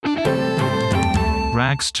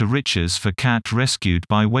Rags to riches for cat rescued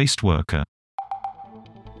by waste worker.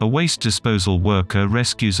 A waste disposal worker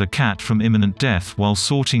rescues a cat from imminent death while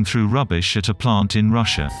sorting through rubbish at a plant in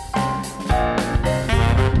Russia.